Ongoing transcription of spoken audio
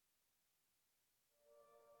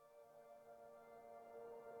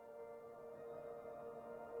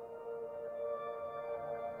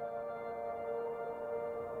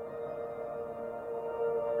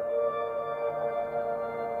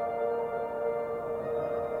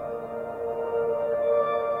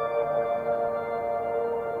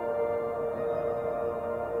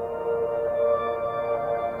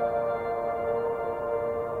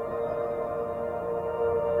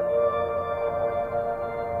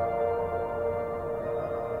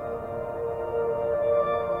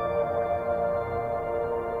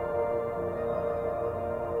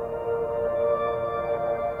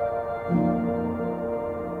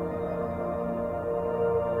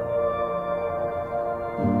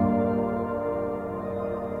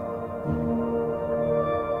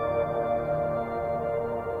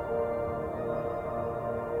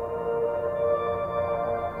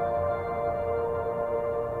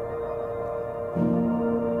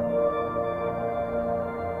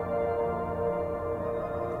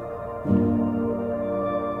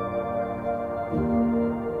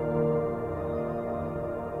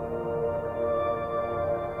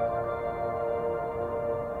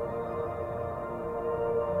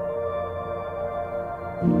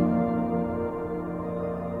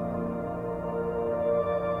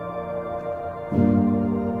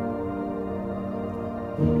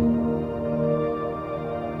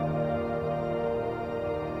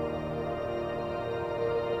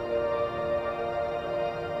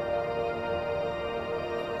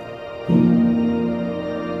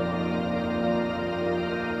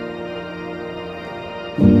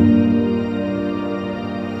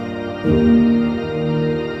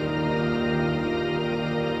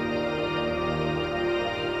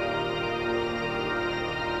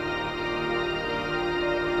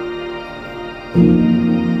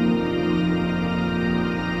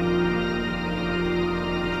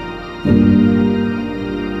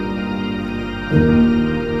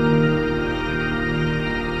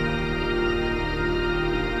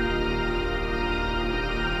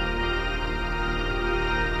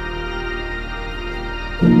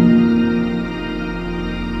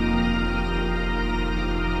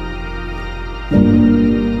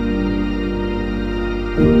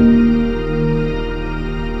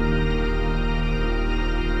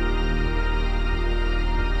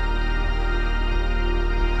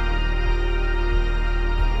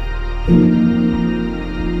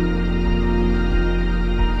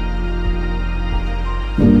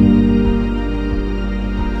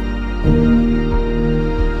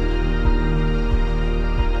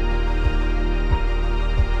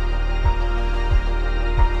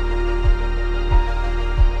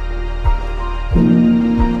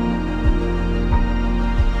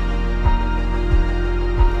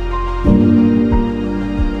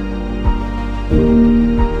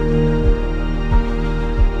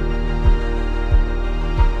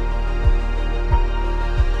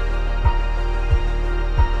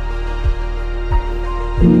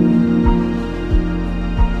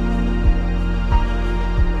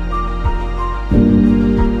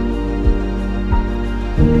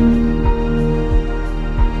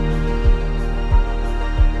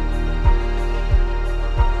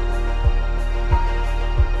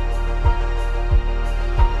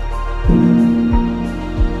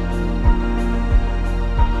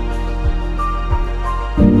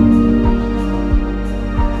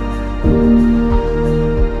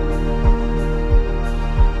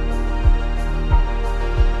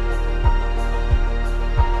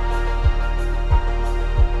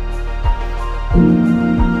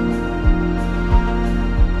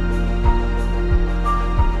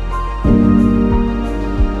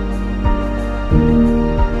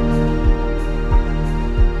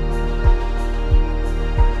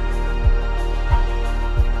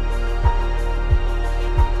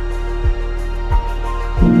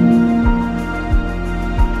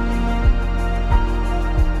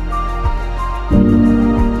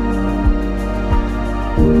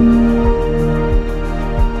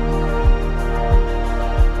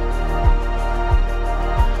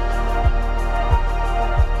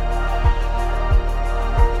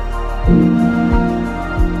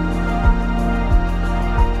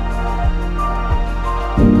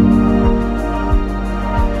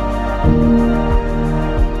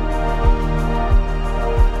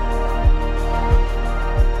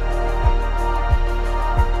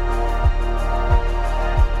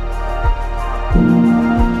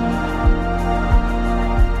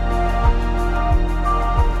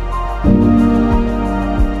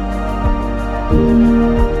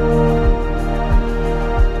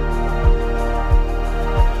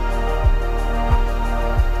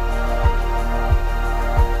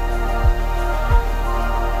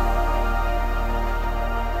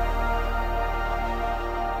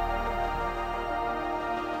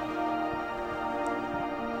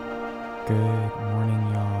Good morning,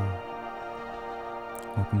 y'all.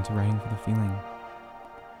 Welcome to Writing for the Feeling.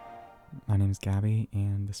 My name is Gabby,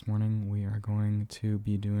 and this morning we are going to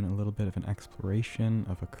be doing a little bit of an exploration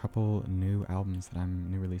of a couple new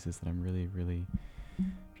releases that I'm really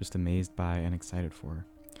just amazed by and excited for.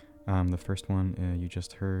 The first one you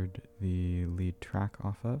just heard the lead track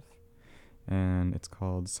off of, and it's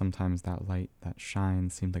called Sometimes That Light That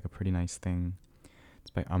Shines Seemed Like a Pretty Nice Thing.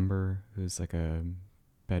 It's by Umber, who's like a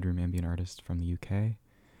bedroom ambient artist from the UK.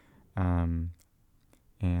 And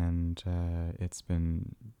it's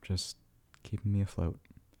been just keeping me afloat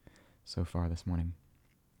so far this morning.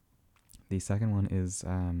 The second one is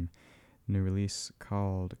new release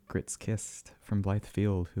called Grits Kissed from Blythe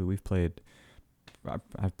Field, who I've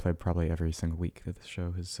played probably every single week that this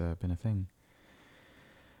show has been a thing.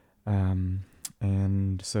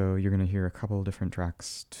 And so you're going to hear a couple different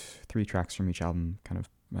tracks, 3 tracks from each album kind of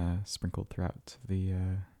sprinkled throughout the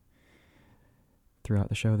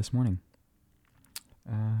show this morning.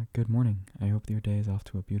 Good morning. I hope your day is off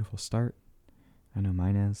to a beautiful start. I know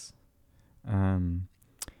mine is. And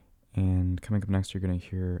coming up next, you're going to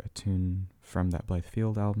hear a tune from that Blythe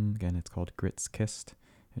Field album. Again, it's called Grits Kissed.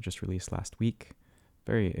 It just released last week.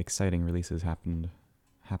 Very exciting releases happening,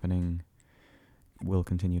 will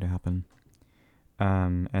continue to happen.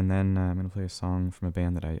 And then I'm going to play a song from a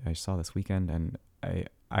band that I saw this weekend, and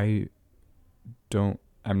I'm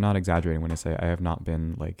not exaggerating when I say I have not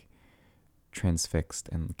been like transfixed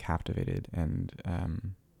and captivated and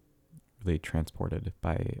really transported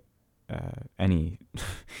by any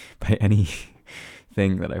by any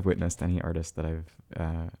thing that I've witnessed, any artist that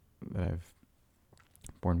I've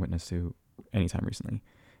borne witness to anytime recently.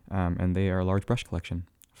 And they are a large brush collection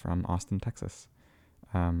from Austin, Texas.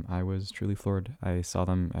 I was truly floored. I saw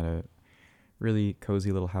them at a really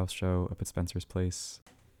cozy little house show up at Spencer's Place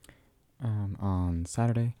on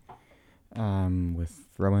Saturday, with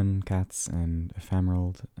Rowan cats and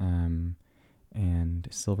Ephemerald and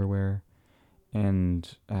silverware.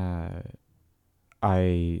 And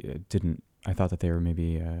I thought that they were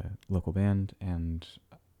maybe a local band, and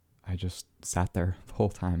I just sat there the whole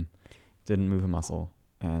time, didn't move a muscle,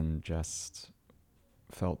 and just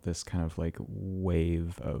felt this kind of like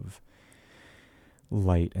wave of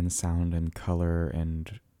light and sound and color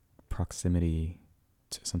and proximity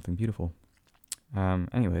to something beautiful.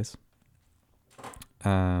 Anyways,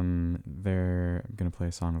 they're gonna play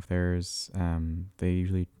a song of theirs. They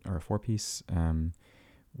usually are a 4-piece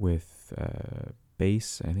with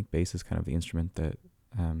bass. I think bass is kind of the instrument that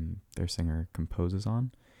their singer composes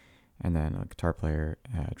on, and then a guitar player,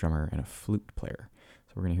 a drummer, and a flute player.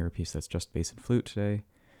 So we're gonna hear a piece that's just bass and flute today,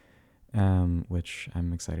 which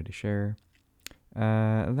I'm excited to share.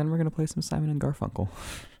 And then we're gonna play some Simon and Garfunkel.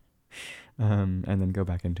 And then go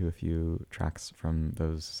back into a few tracks from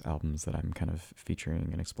those albums that I'm kind of featuring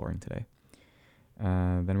and exploring today.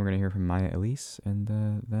 Then we're going to hear from Maya Elise, and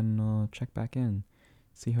then I'll check back in,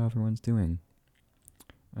 see how everyone's doing.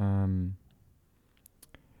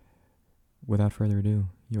 Without further ado,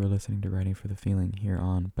 you are listening to Writing for the Feeling here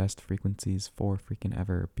on Best Frequencies for Freaking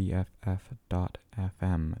Ever, BFF.FM.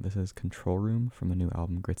 This is Control Room from the new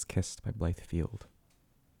album Grits Kissed by Blythe Field.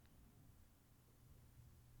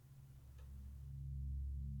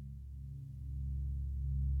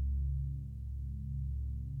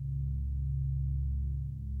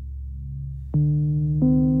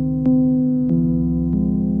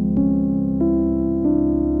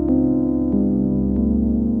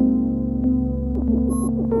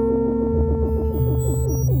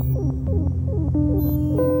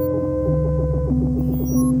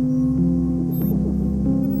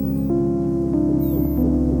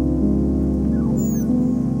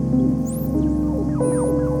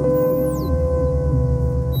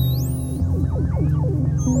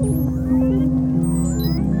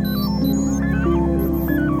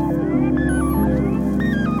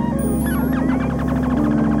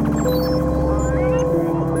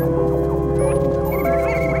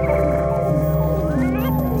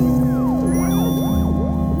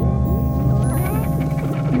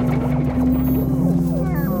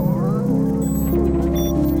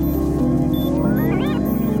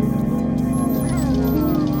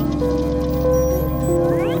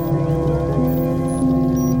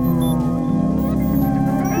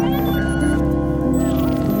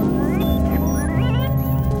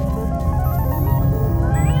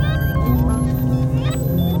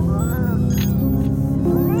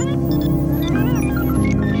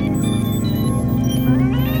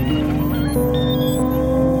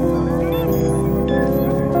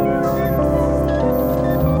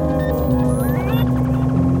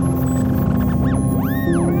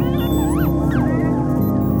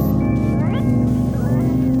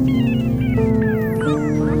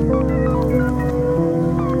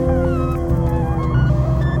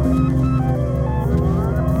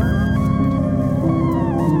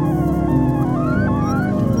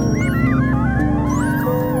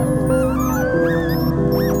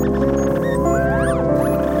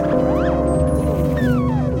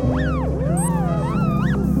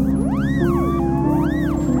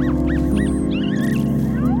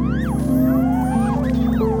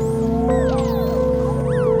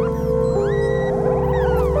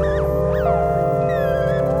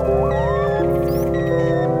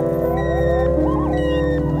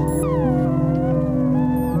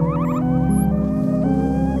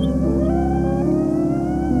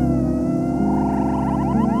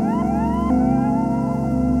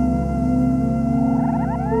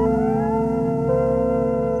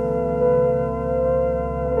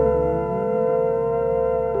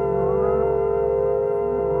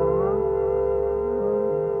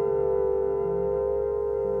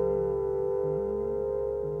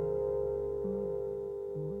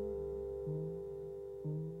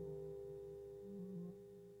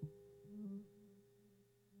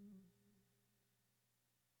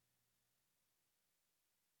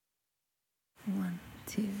 One,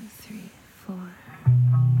 two, three, four.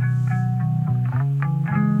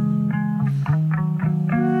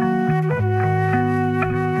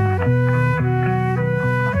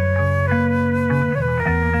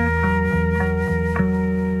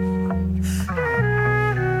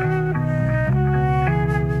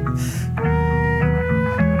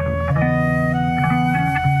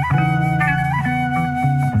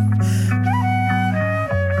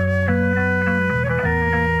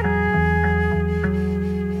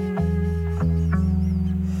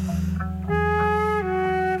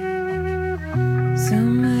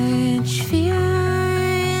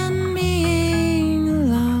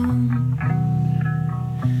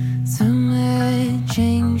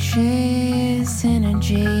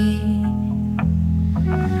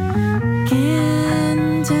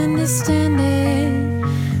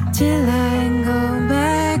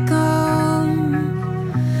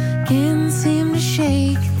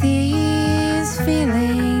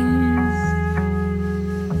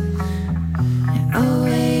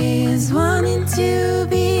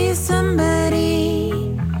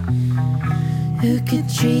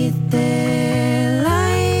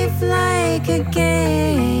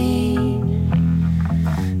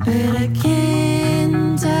 but I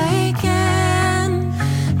can't, I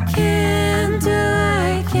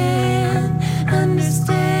can't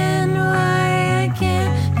understand why I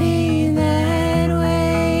can't be that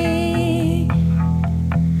way.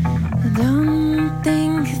 I don't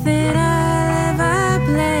think that I'll ever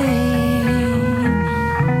blame.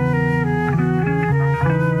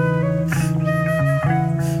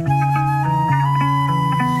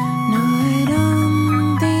 No, I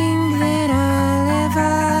don't think that I'll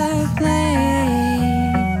ever blame.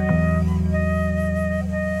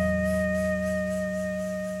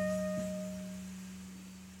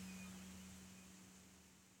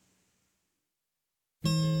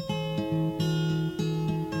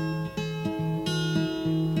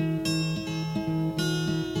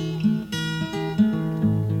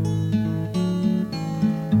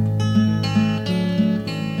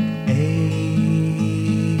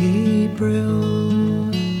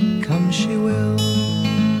 April, come she will,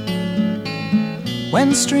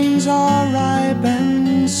 when streams are ripe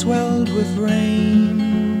and swelled with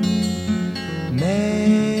rain.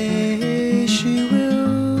 May she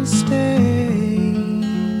will stay,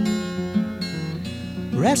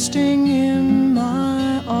 resting in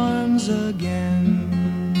my arms again.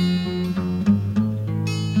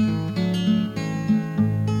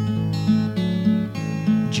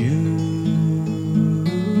 June,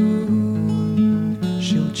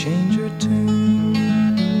 she'll change her tune.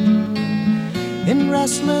 In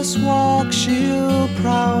restless walk she'll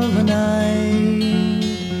prowl the night.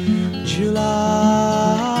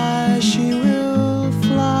 July, she will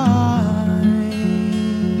fly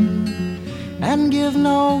and give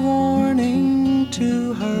no warning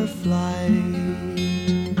to her flight.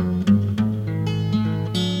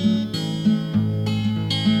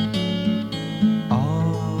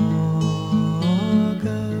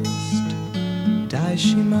 Die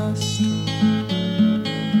she must.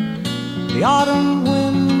 The autumn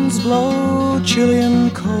winds blow chilly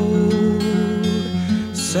and cold.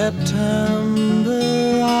 September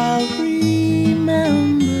I'll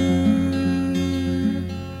remember.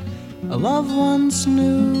 A love once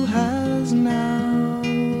new has now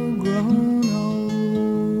grown old.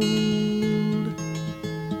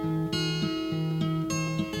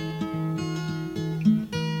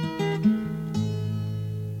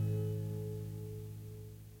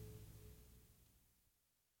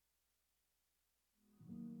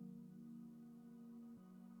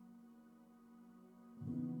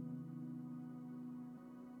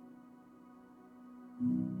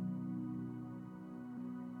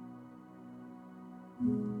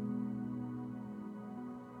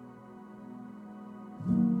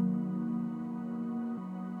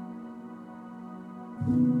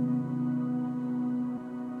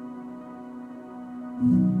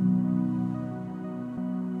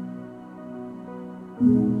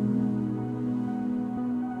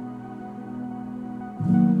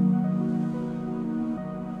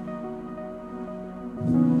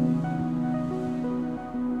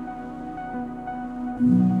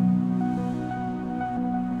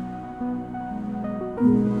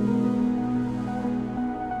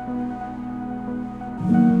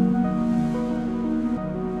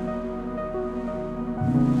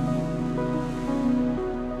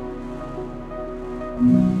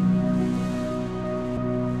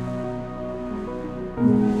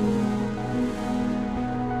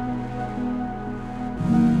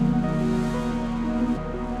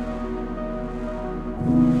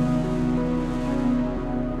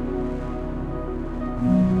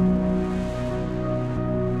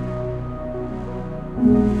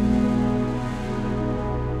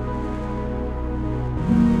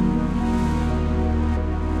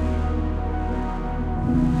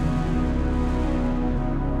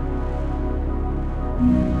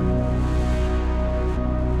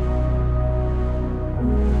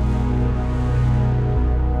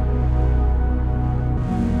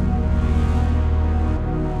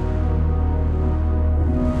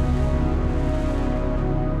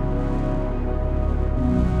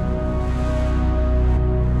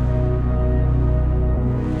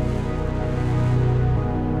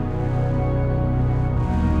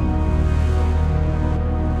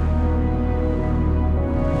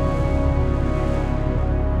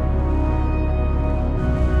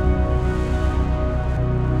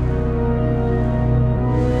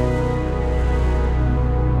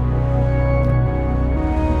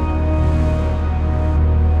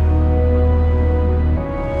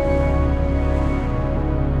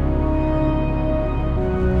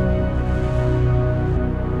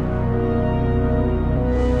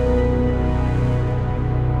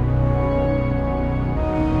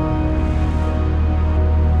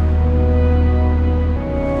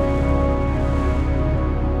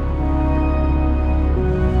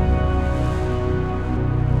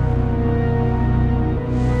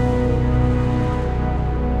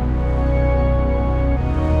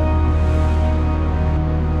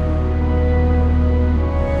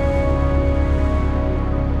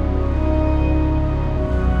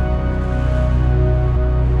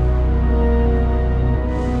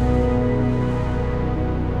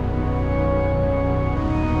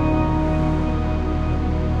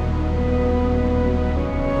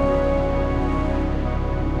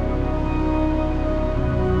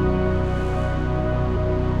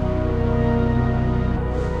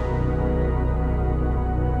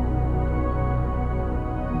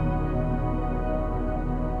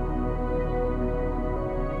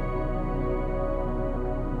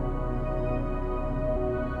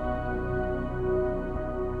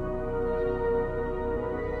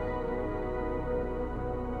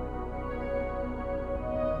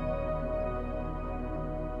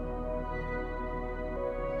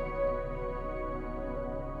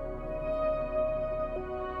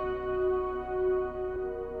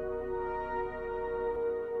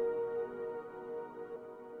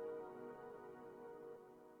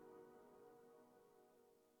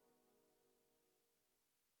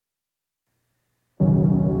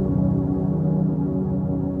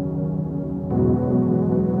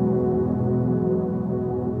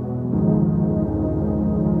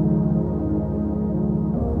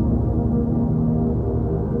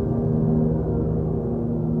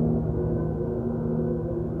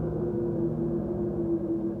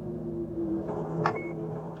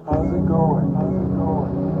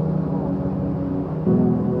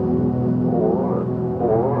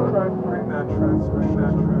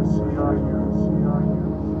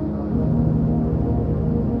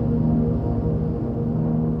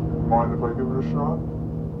 Mind if I give it a shot?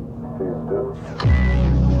 Please do.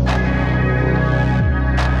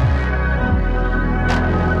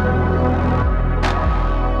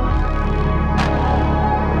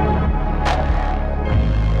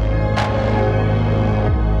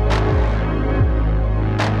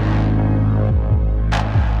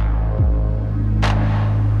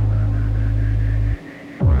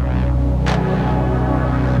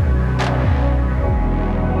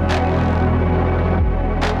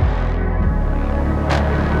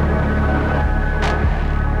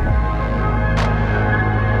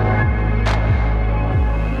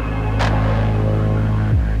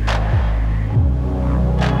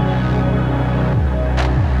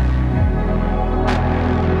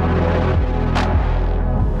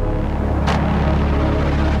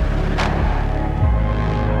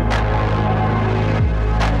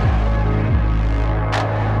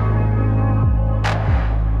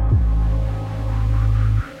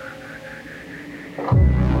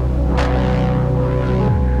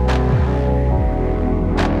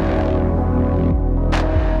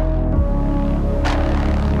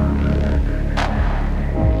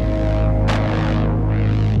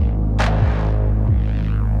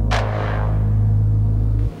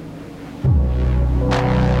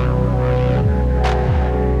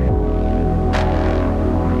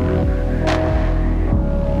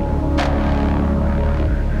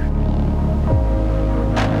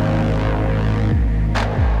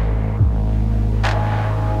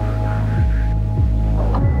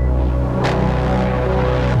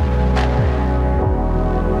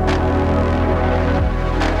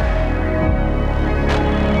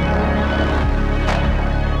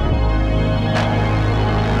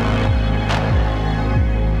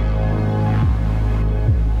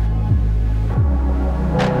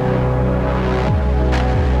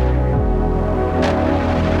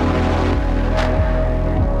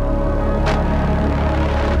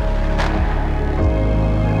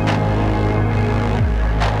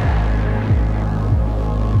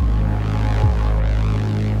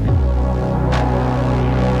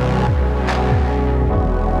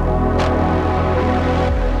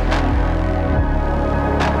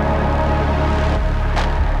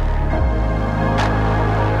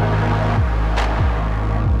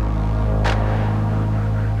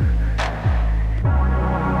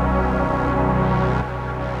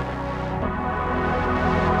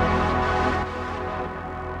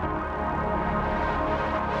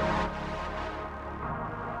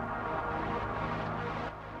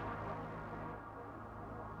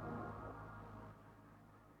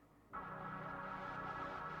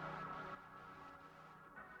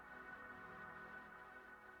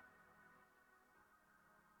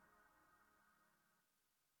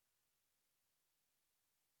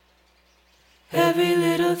 Every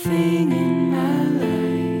little thing in my life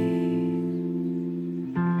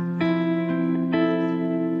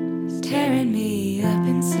is tearing me up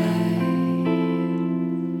inside.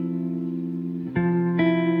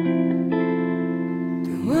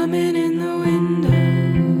 The woman in the window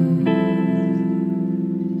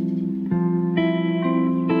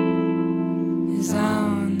is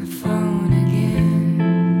on the phone again.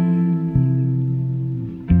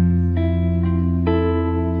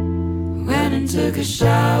 Went and took a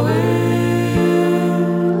shower,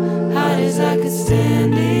 hot as I could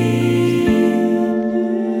stand it.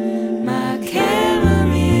 My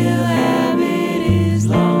chamomile habit is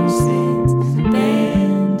long since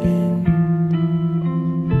abandoned.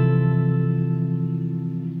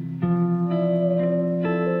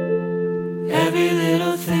 Every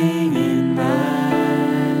little thing in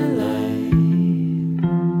my life,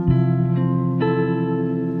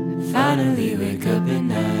 I finally wake up at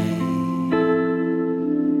night.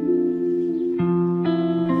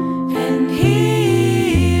 And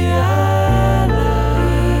here I lie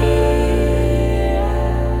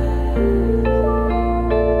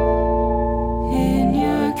in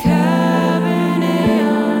your Cabernet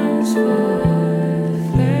arms for the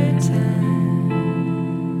third time.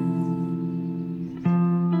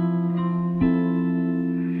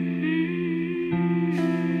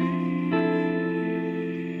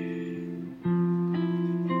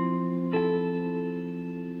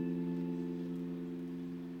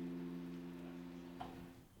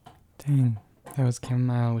 Dang, that was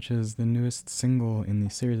Chamomile, which is the newest single in the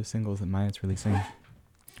series of singles that Maya's releasing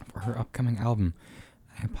for her upcoming album.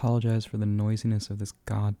 I apologize for the noisiness of this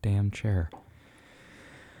goddamn chair.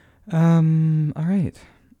 Alright.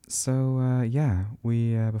 So, yeah,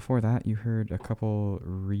 we, before that, you heard a couple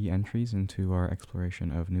re-entries into our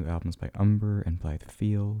exploration of new albums by Umber and Blythe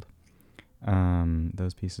Field.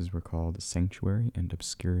 Those pieces were called Sanctuary and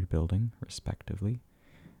Obscured Building, respectively.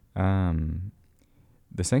 The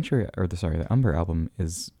Umber album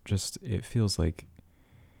is just, it feels like,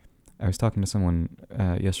 I was talking to someone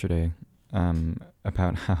yesterday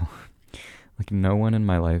about how like no one in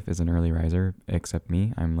my life is an early riser except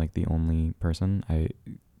me. I'm like the only person.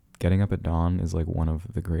 Getting up at dawn is like one of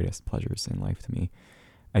the greatest pleasures in life to me.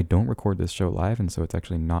 I don't record this show live, and so it's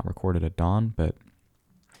actually not recorded at dawn, but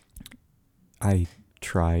I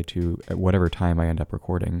try to, at whatever time I end up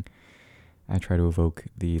recording, I try to evoke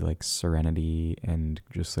the like serenity and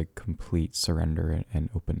just like complete surrender and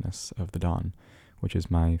openness of the dawn, which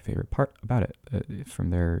is my favorite part about it.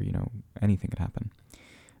 From there, anything could happen.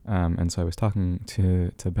 And so I was talking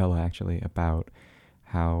to Bella actually about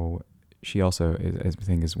how she also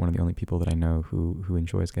is one of the only people that I know who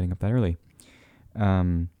enjoys getting up that early.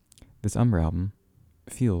 This Umber album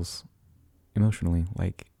feels emotionally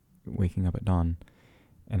like waking up at dawn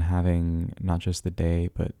and having not just the day,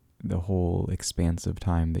 but the whole expanse of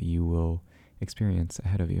time that you will experience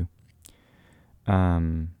ahead of you.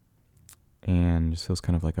 And it feels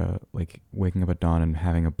kind of like waking up at dawn and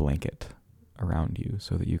having a blanket around you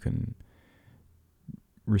so that you can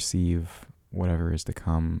receive whatever is to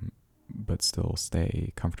come, but still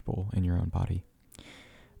stay comfortable in your own body.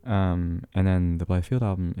 And then the Blythefield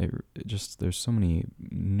album, it just, there's so many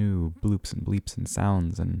new bloops and bleeps and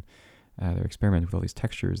sounds, and they're experimenting with all these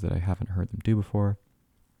textures that I haven't heard them do before.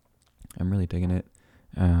 I'm really digging it.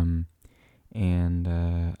 And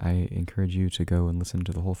I encourage you to go and listen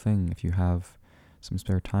to the whole thing if you have some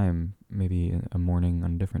spare time, maybe a morning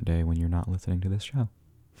on a different day when you're not listening to this show.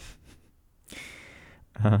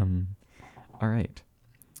 All right.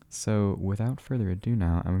 So without further ado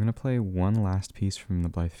now, I'm going to play one last piece from the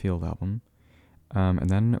Blythefield album. And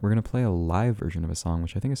then we're going to play a live version of a song,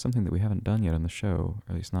 which I think is something that we haven't done yet on the show, or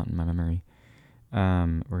at least not in my memory.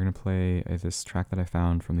 We're going to play this track that I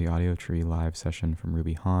found from the Audio Tree live session from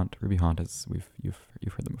Ruby Haunt. Ruby Haunt is, you've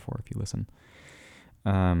heard them before if you listen.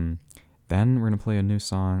 Then we're going to play a new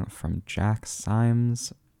song from Jack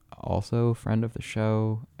Symes, also friend of the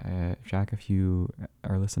show. Jack, if you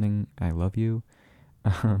are listening, I love you.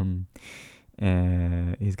 He's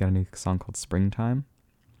got a new song called Springtime.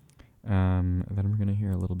 Then we're going to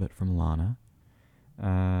hear a little bit from Lana.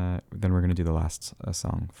 Then we're going to do the last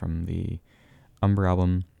song from the Umber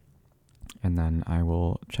album, and then I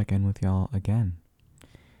will check in with y'all again.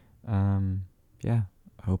 Yeah,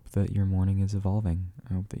 I hope that your morning is evolving.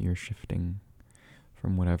 I hope that you're shifting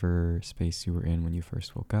from whatever space you were in when you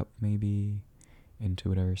first woke up, maybe, into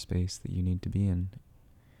whatever space that you need to be in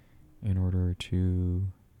order to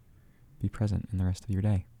be present in the rest of your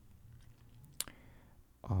day.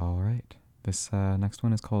 All right. This next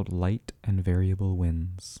one is called Light and Variable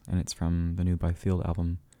Winds, and it's from the new Blythefield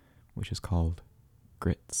album, which is called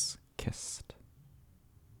Grits Kissed.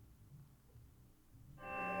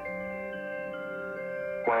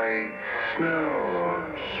 White snow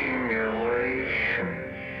accumulation,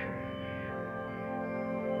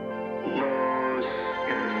 lost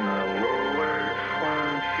in the lower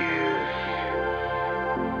frontiers.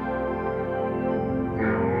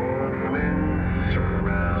 North winds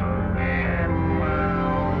around 10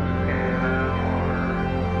 miles an hour.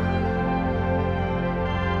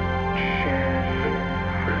 Chance of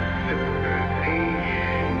precipitation,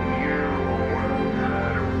 you're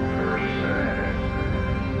 100%.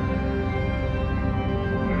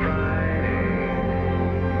 Friday,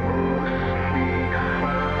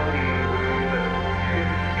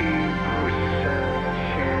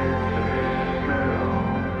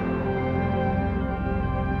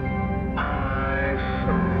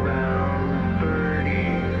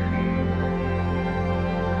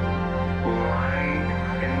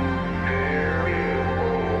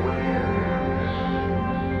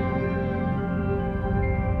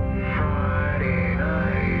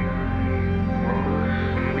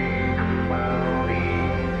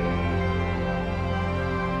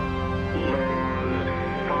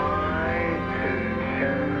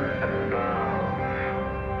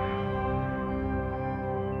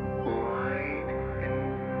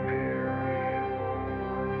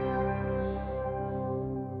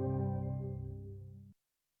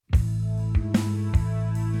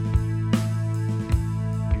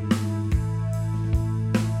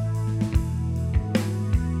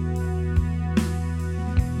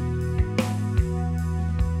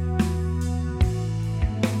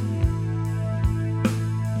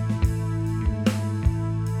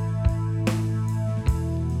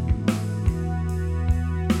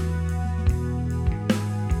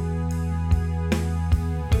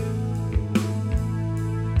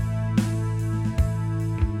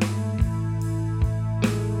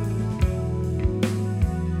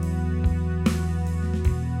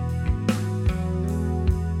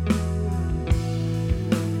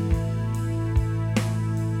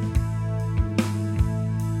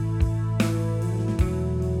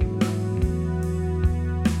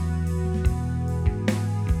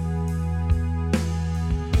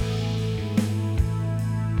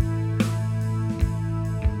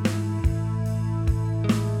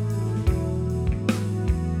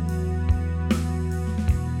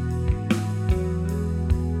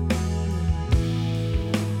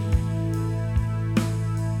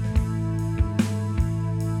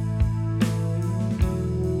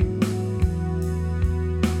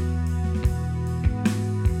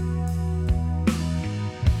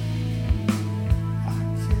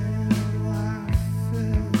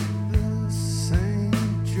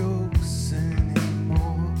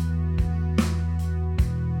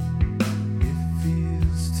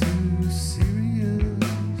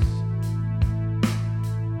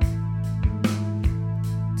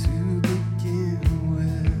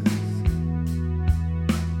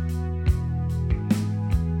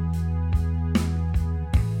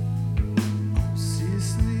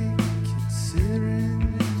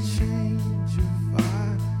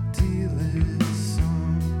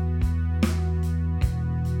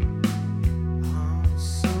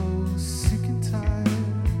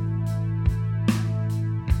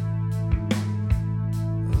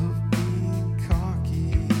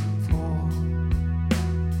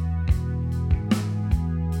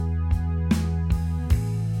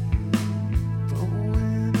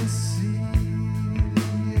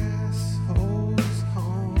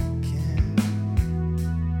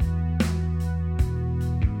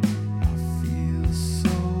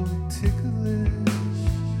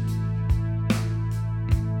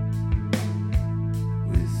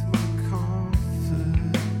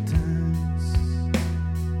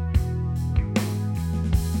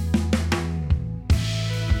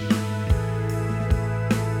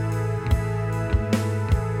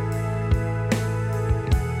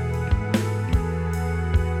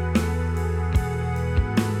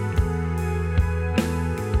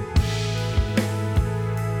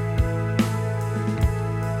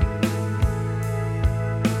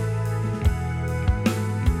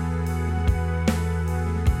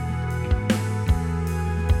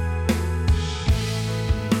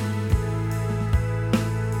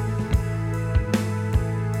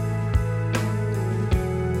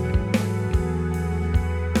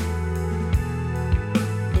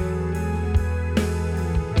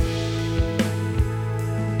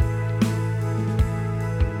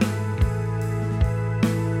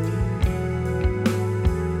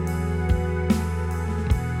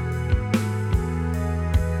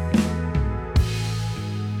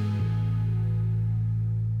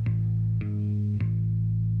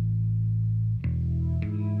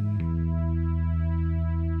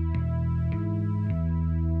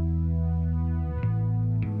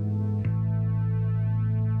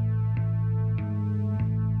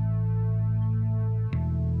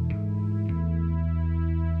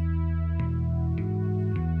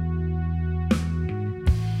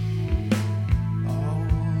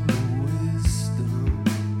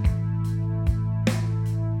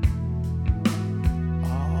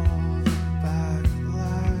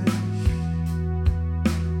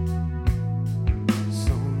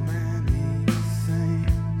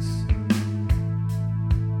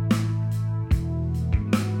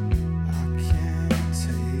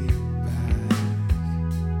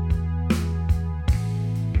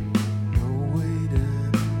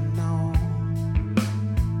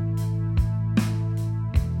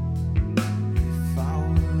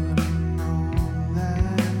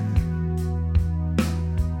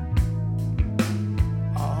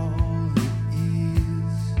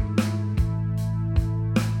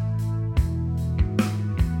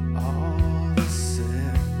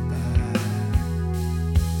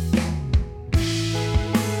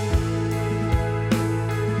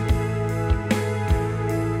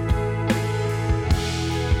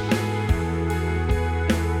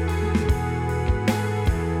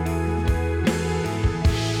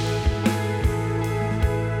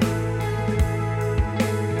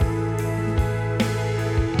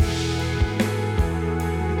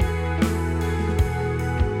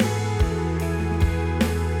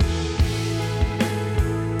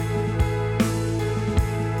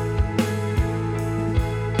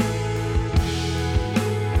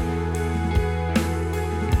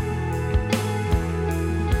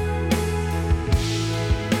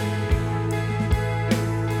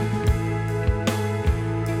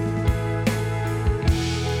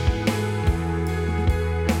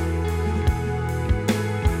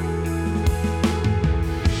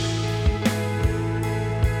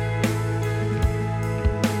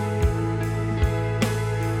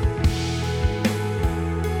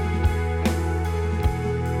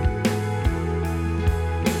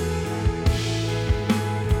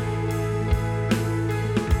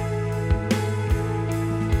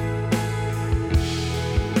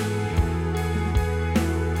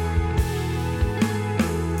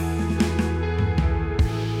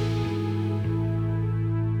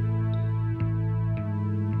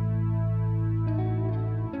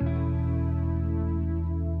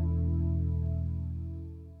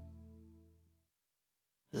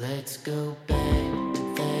 Let's go back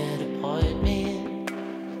to that apartment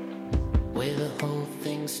where the whole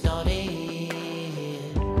thing started.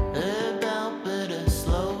 About but a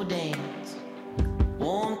slow dance,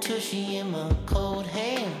 warm tushy in my cold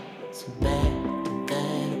hands. Back to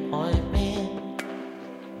that apartment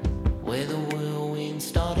where the whirlwind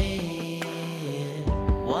started.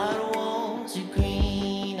 White walls, your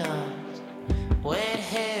green eyes, wet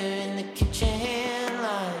hair in the kitchen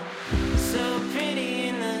light. So pretty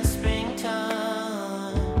in the springtime.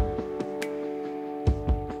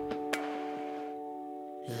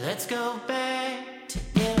 Let's go back to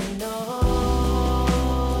Illinois.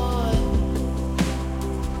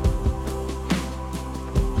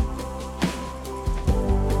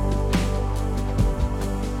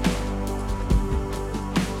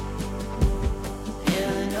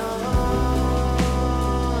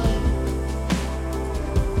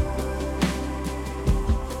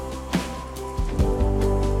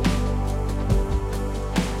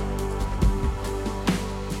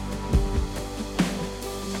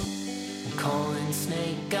 Calling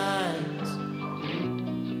snake eyes.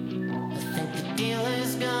 I think the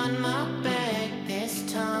dealer's got my back this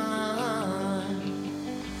time.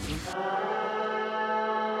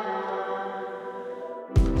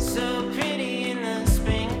 So pretty in the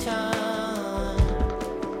springtime.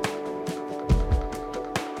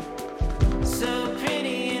 So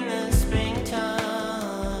pretty in the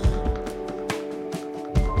springtime.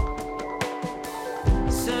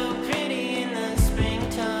 So pretty in the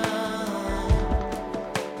springtime.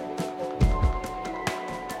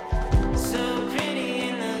 So pretty in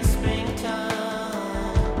the springtime.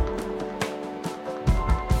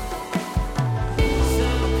 So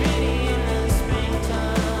pretty in the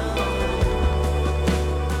springtime.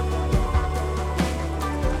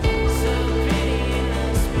 So pretty in the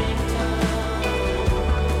springtime. So pretty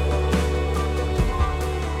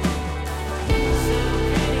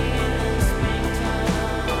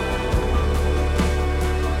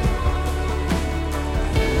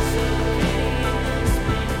in the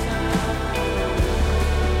springtime.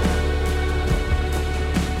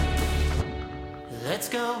 Let's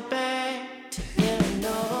go back to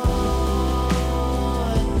Illinois.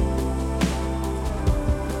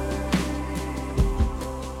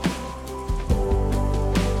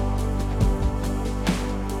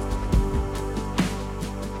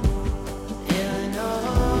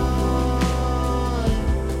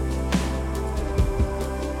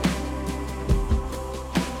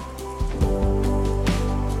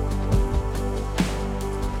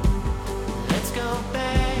 Let's go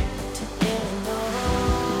back to Illinois.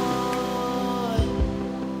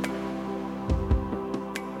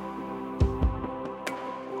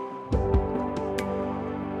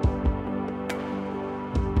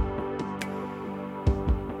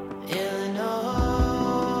 Illinois.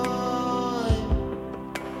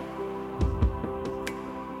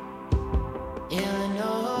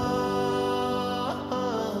 Illinois.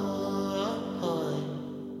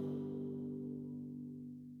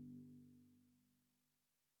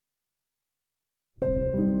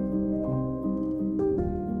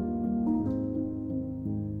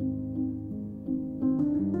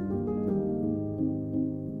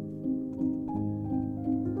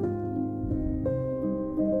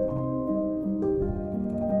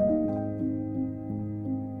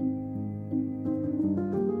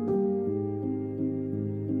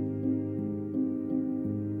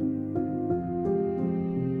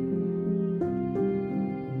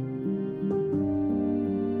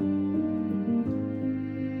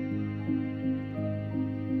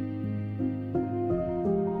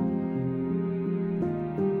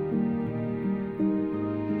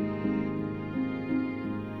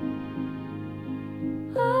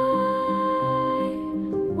 I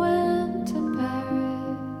went to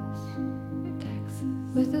Paris, Texas,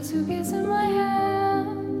 with a suitcase in my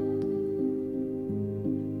hand.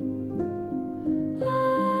 I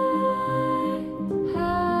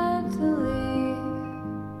had to leave,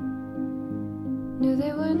 knew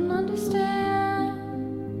they wouldn't understand.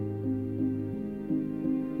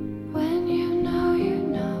 When you know, you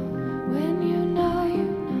know, when you know, you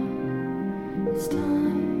know, it's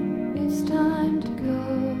time to go.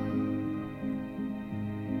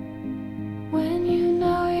 When you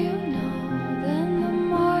know, then the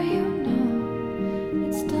more you know,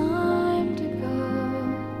 it's time to go.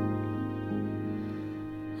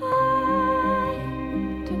 I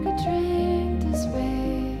took a drink this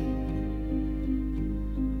way,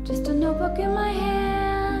 just a notebook in my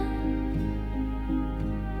hand,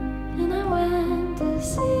 and I went to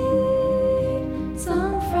see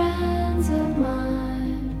some friends of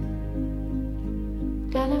mine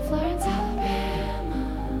down in Florence, Alabama.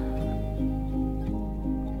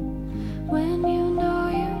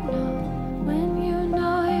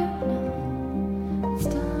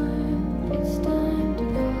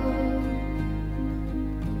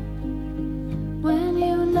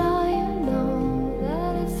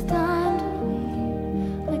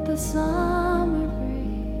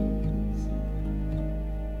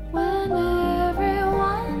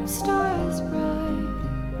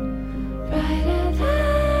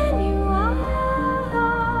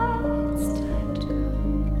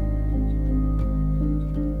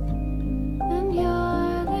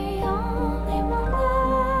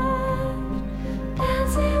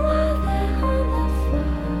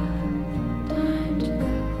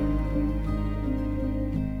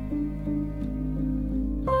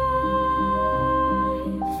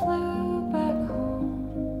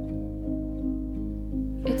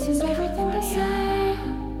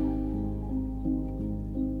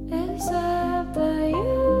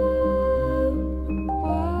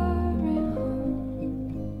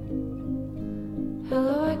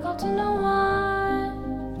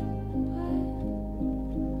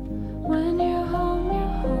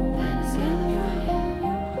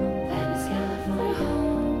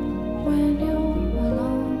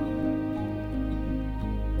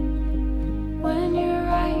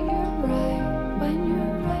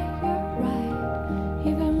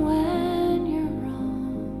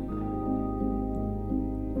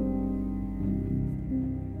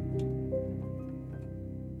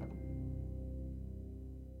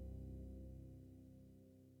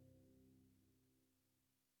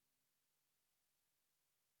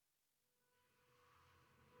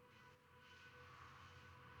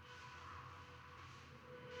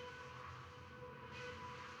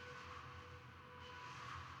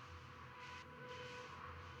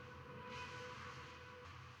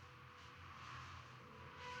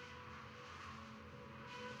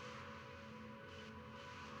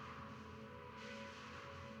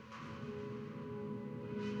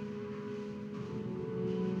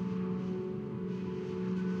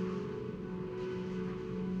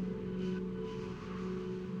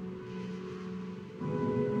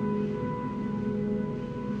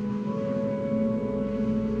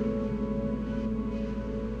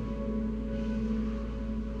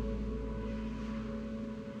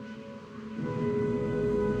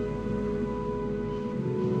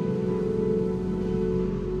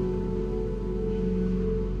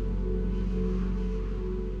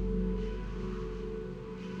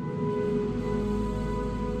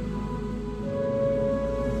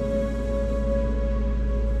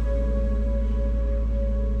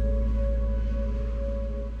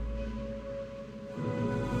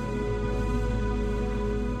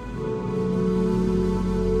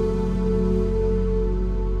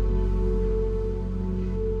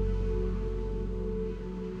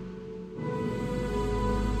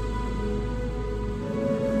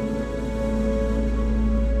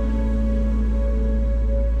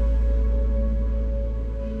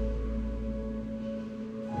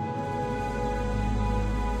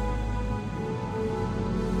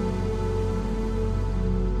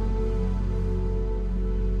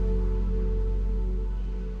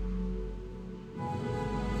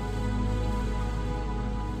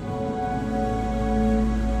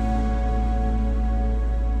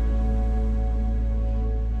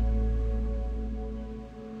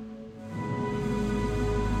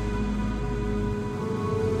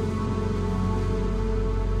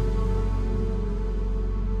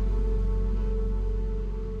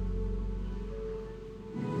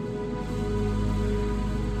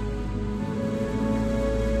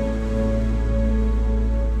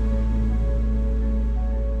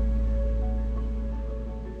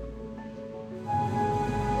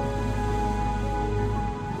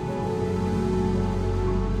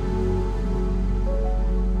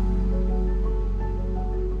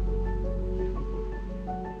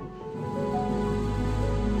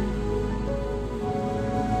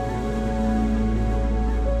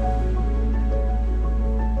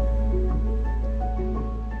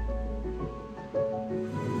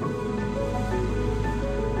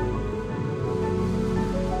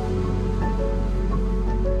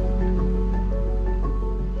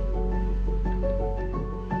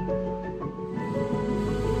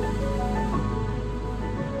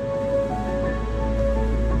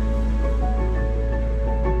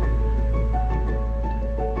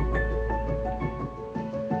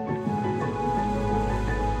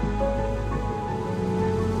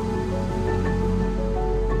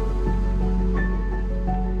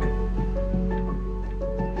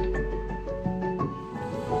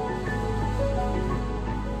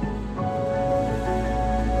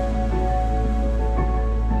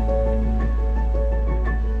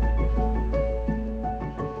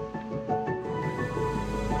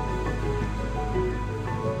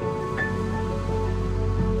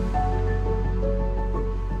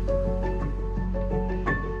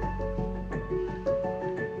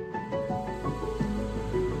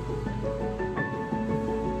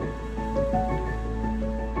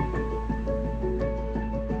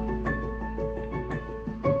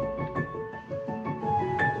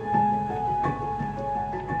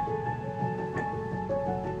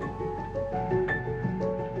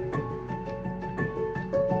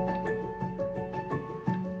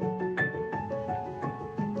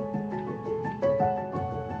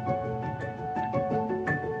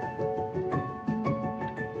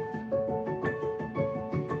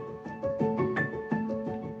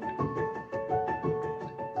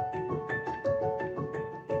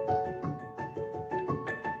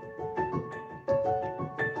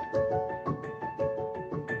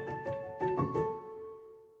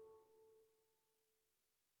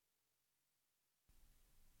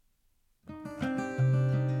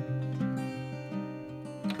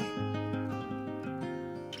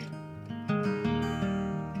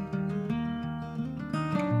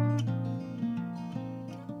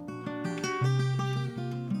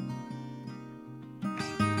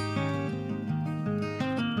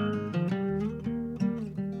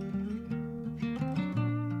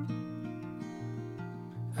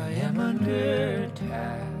 I'm under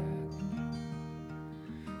attack,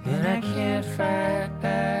 and I can't fight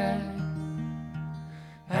back.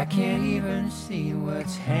 I can't even see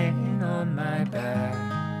what's hanging on my back.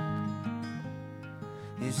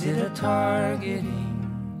 Is it a targeting?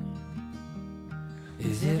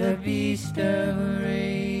 Is it a beast of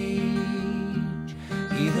rage?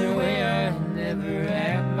 Either way, I'm never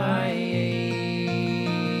at my age.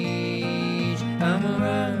 I'm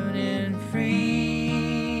running free.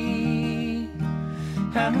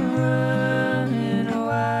 I'm running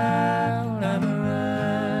wild. I'm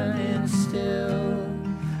running still.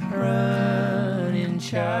 Running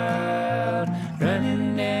child.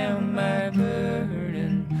 Running down my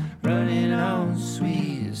burden. Running on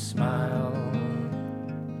sweetest smile.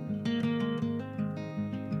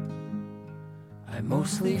 I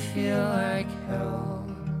mostly feel like hell.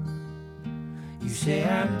 You say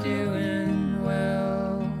I'm doing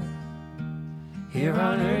well. Here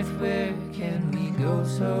on earth, where can we go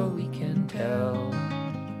so we can tell?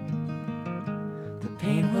 The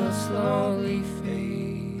pain will slowly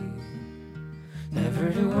fade,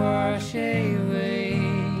 never to wash away.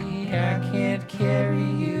 I can't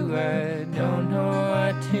carry you, I don't know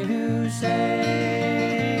what to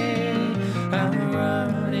say. I'm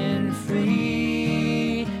running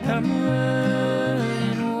free, I'm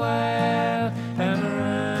running wild, I'm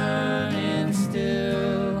running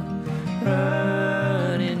still,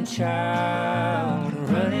 running child,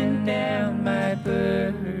 running down my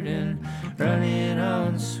burden, running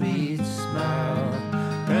on sweet smile,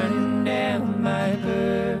 running down my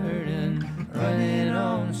burden, running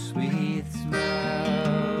on sweet smile.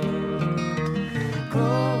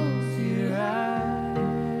 Close your eyes,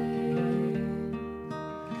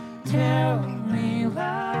 tell me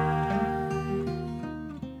why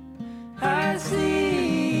I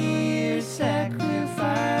see your sacrifice.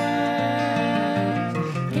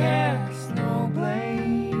 Cast no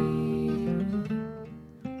blame,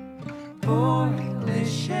 pointless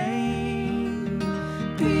shame.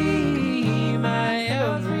 Be my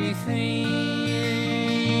everything.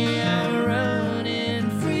 I'm running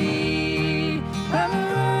free. I'm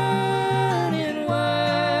running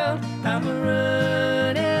wild. I'm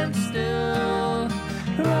running still.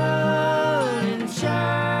 Running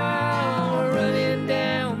child. Running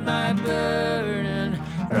down my burden.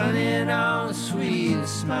 Running on sweet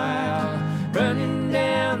smile. Running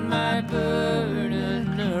down my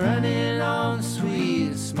burden. Running on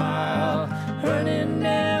sweet smile. Running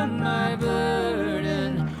down my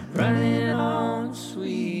burden. Running on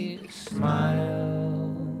sweet smile.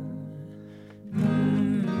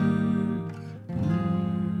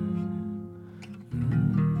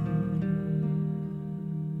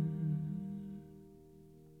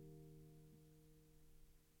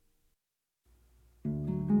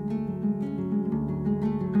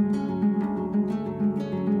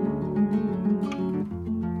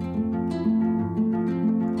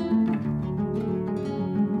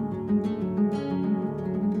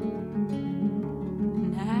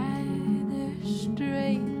 Neither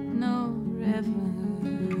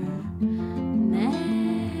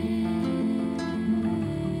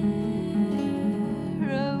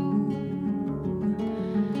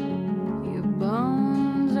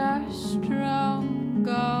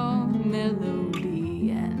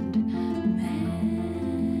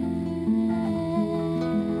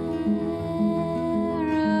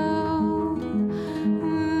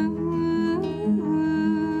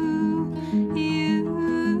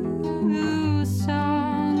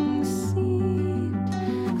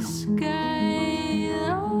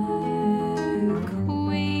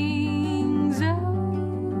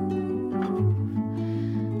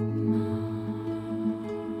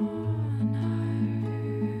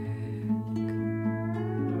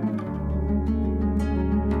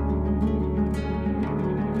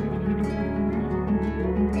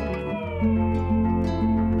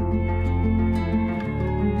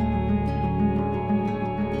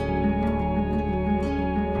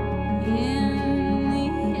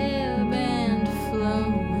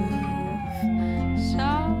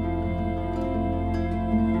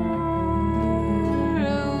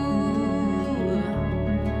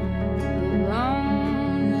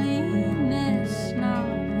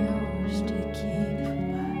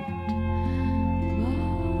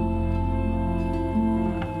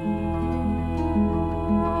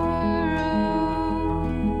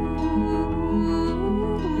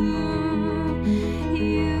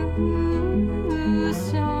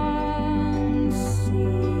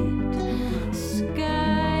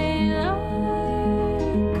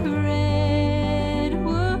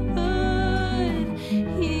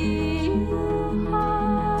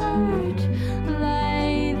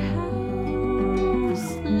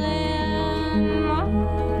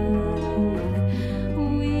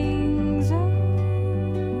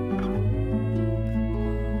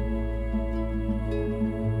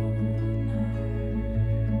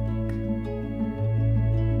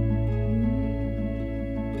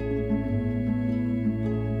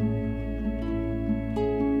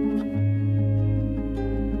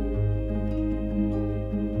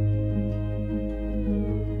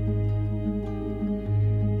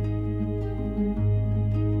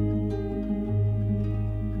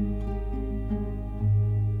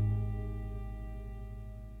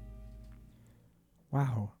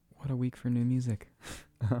music.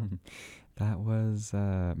 That was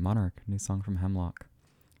Monarch, new song from Hemlock.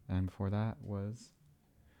 And before that was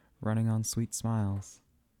Running on Sweet Smiles,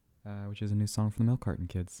 which is a new song from the Milk Carton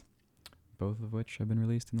Kids, both of which have been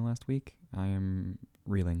released in the last week. I am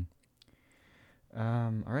reeling.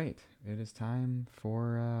 Alright, it is time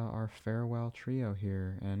for our farewell trio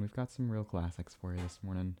here, and we've got some real classics for you this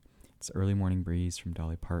morning. It's Early Morning Breeze from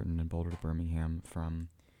Dolly Parton and Boulder to Birmingham from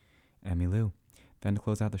Emmylou. Then to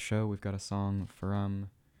close out the show, we've got a song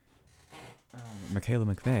from Michaela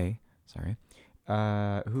McVeigh,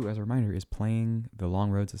 who, as a reminder, is playing the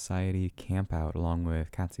Long Road Society Campout along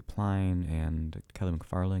with Patsy Pline and Kelly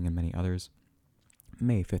McFarling and many others,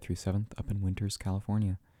 May 5th through 7th up in Winters,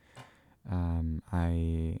 California.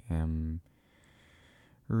 I am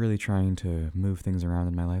really trying to move things around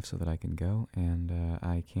in my life so that I can go, and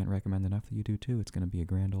I can't recommend enough that you do too. It's going to be a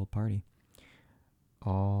grand old party.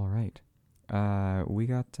 All right. We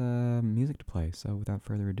got music to play, so without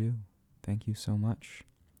further ado, thank you so much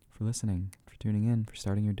for listening, for tuning in, for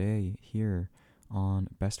starting your day here on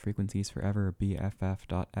Best Frequencies Forever,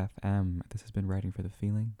 BFF.FM. This has been Writing for the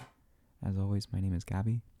Feeling. As always, my name is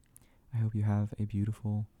Gabby. I hope you have a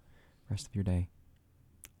beautiful rest of your day.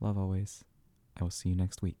 Love always. I will see you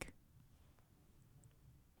next week.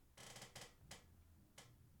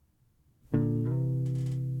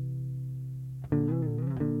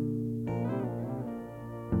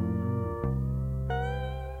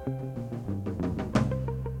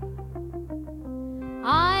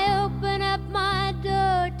 I open up my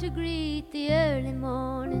door to greet the early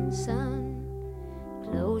morning sun,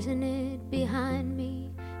 closing it behind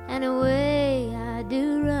me, and away I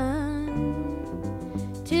do run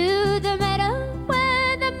to the meadow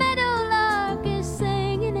where the meadowlark is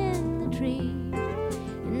singing in the tree.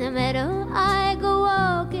 In the meadow I go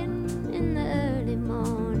walking in the early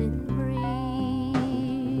morning breeze.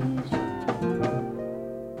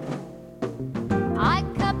 I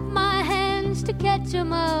cup my hands to catch a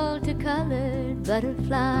multicolored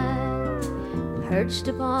butterfly perched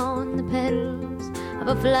upon the petals of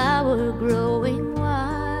a flower growing wild.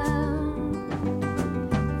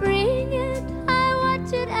 Freeing it, I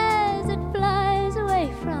watch it as it flies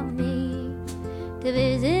away from me to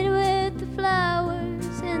visit with the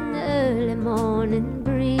flowers in the early morning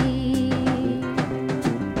breeze.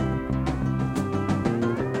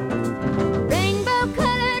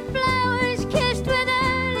 Rainbow-colored flowers kissed with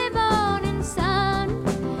early morning sun,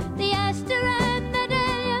 the aster and the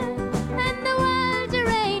dahlia and the wild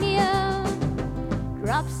geranium.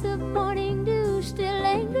 Drops of morning dew still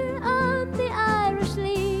linger on the iris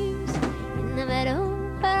leaves in the meadow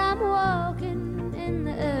where I'm walking in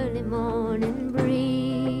the early morning breeze.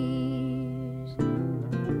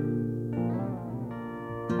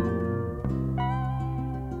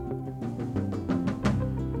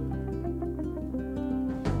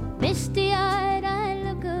 Misty-eyed I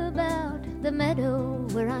look about the meadow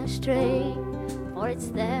where I stray, for it's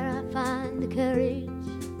there I find the courage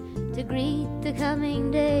to greet the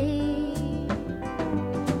coming day.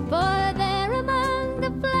 For there among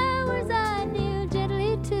the flowers I kneel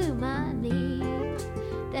gently to my knees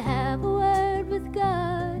to have a word with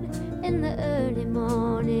God in the early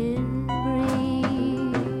morning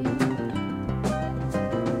breeze.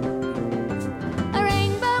 A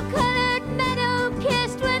rainbow-colored meadow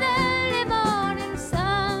kissed with early morning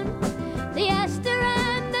sun, the aster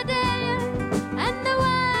and the dahlia and the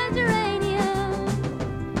wild geranium.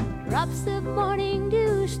 Drops of morning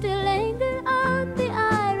dew still linger on the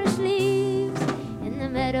iris leaves in the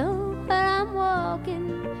meadow where I'm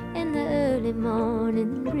walking in the early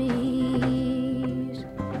morning breeze.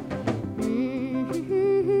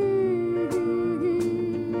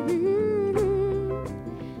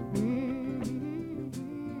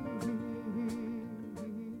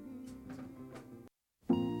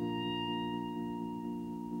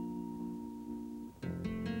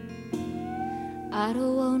 I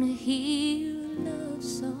don't wanna hear a love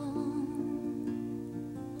song.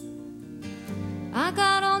 I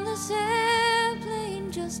got on this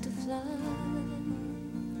airplane just to fly,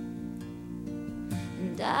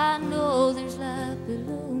 and I know there's life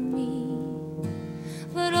below me,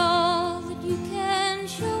 but all that you can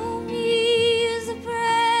show me is the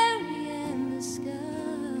prairie and the sky.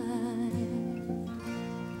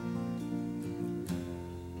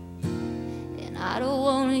 And I don't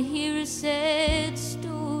wanna hear a sad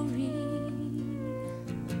story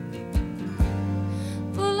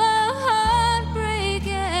full of heartbreak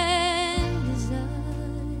and desire.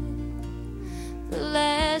 The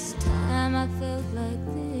last time I felt like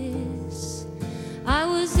this, I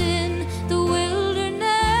was in the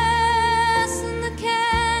wilderness and the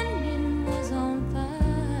canyon was on fire.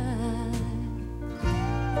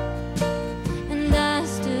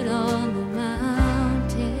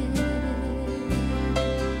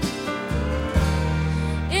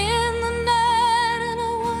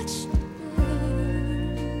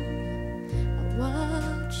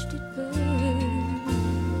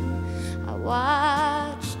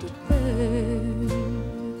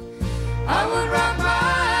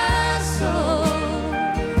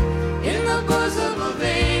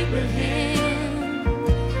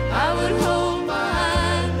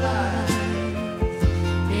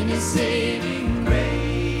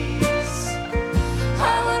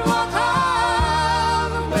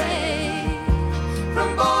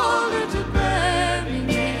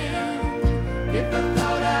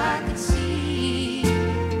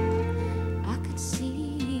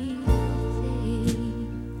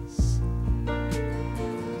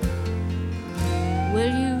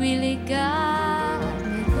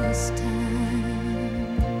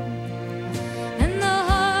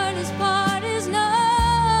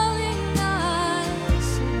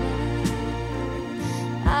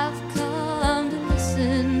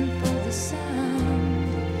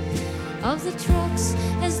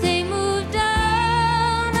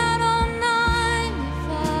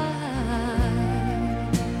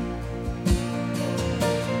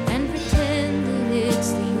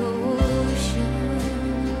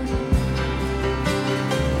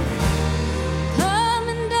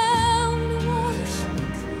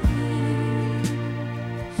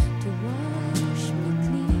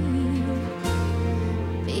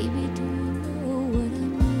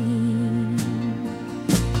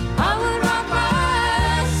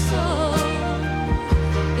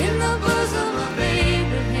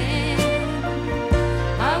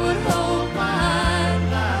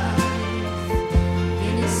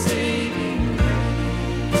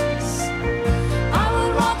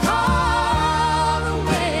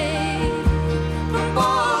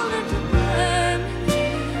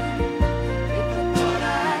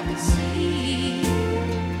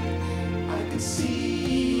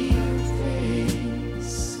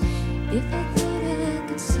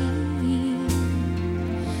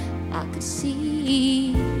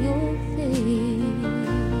 see.